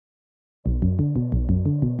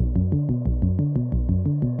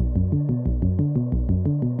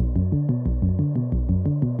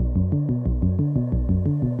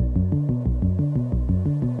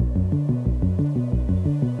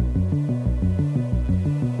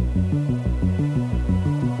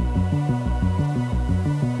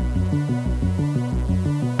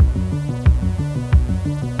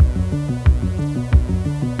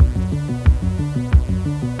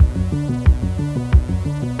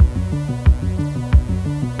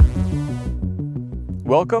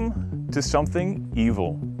Welcome to something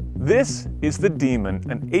evil. This is the Demon,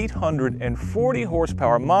 an 840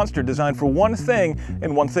 horsepower monster designed for one thing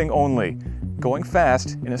and one thing only: going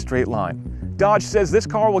fast in a straight line. Dodge says this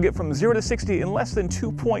car will get from 0 to 60 in less than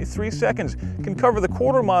 2.3 seconds, can cover the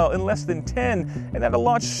quarter mile in less than 10, and that'll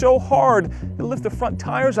launch so hard it'll lift the front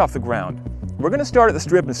tires off the ground. We're going to start at the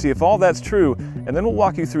strip and see if all that's true, and then we'll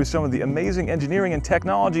walk you through some of the amazing engineering and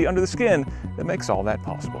technology under the skin that makes all that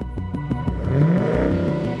possible.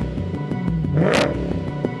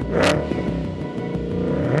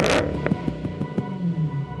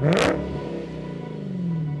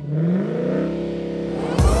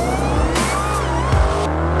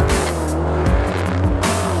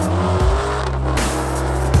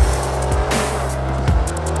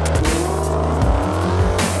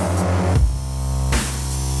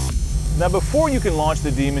 Now, before you can launch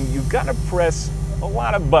the Demon, you've got to press a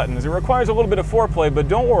lot of buttons. It requires a little bit of foreplay, but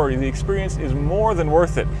don't worry, the experience is more than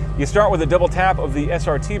worth it. You start with a double tap of the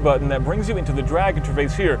SRT button that brings you into the drag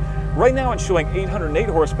interface here. Right now it's showing 808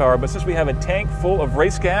 horsepower, but since we have a tank full of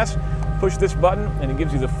race gas, push this button and it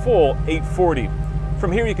gives you the full 840.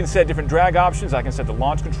 From here you can set different drag options. I can set the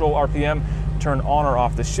launch control RPM, turn on or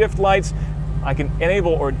off the shift lights. I can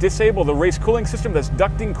enable or disable the race cooling system that's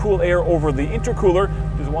ducting cool air over the intercooler,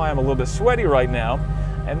 which is why I'm a little bit sweaty right now.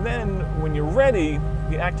 And then when you're ready,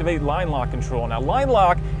 you activate line lock control. Now, line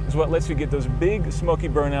lock is what lets you get those big smoky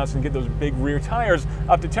burnouts and get those big rear tires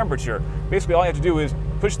up to temperature. Basically, all you have to do is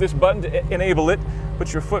push this button to enable it,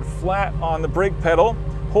 put your foot flat on the brake pedal,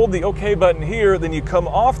 hold the OK button here, then you come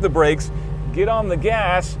off the brakes, get on the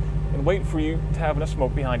gas, and wait for you to have enough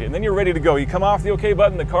smoke behind you. And then you're ready to go. You come off the OK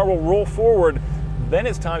button, the car will roll forward, then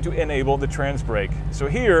it's time to enable the trans brake. So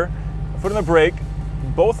here, foot on the brake,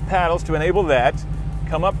 both paddles to enable that.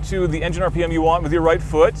 Come up to the engine RPM you want with your right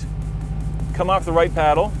foot, come off the right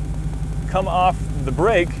paddle, come off the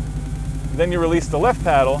brake, then you release the left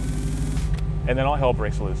paddle, and then all hell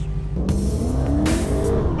breaks loose.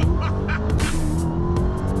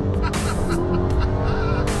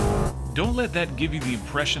 Don't let that give you the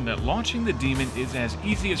impression that launching the Demon is as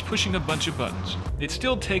easy as pushing a bunch of buttons. It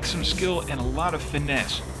still takes some skill and a lot of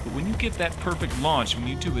finesse, but when you get that perfect launch, when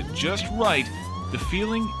you do it just right, the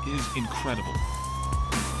feeling is incredible.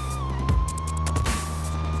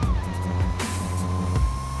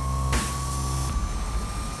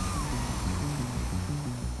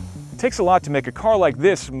 It takes a lot to make a car like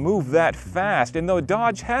this move that fast, and though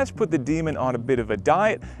Dodge has put the Demon on a bit of a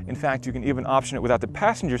diet, in fact you can even option it without the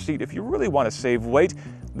passenger seat if you really want to save weight,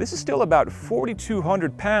 this is still about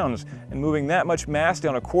 4,200 pounds, and moving that much mass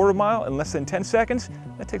down a quarter mile in less than 10 seconds,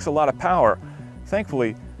 that takes a lot of power.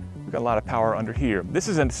 Thankfully, we've got a lot of power under here. This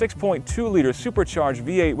is a 6.2 liter supercharged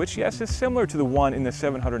V8, which yes is similar to the one in the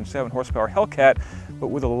 707 horsepower Hellcat, but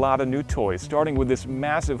with a lot of new toys, starting with this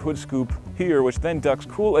massive hood scoop here, which then ducts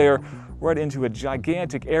cool air right into a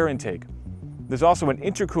gigantic air intake. There's also an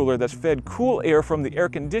intercooler that's fed cool air from the air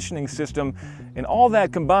conditioning system, and all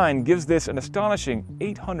that combined gives this an astonishing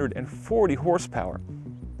 840 horsepower.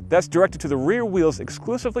 That's directed to the rear wheels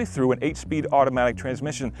exclusively through an 8-speed automatic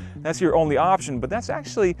transmission. That's your only option, but that's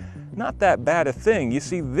actually not that bad a thing. You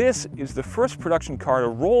see, this is the first production car to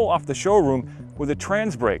roll off the showroom with a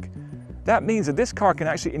trans brake. That means that this car can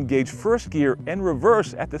actually engage first gear and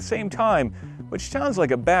reverse at the same time, which sounds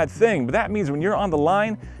like a bad thing, but that means when you're on the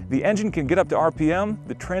line, the engine can get up to RPM,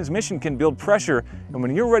 the transmission can build pressure, and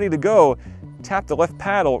when you're ready to go, tap the left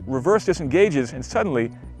paddle, reverse disengages, and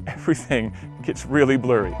suddenly everything gets really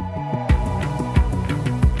blurry.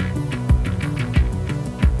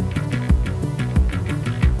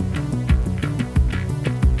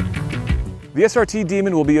 The SRT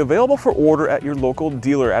Demon will be available for order at your local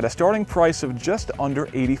dealer at a starting price of just under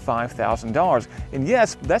 $85,000. And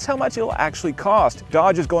yes, that's how much it'll actually cost.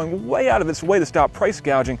 Dodge is going way out of its way to stop price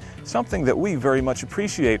gouging, something that we very much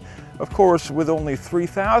appreciate. Of course, with only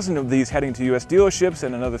 3,000 of these heading to US dealerships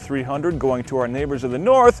and another 300 going to our neighbors of the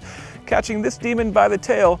north, catching this Demon by the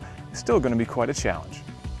tail is still going to be quite a challenge.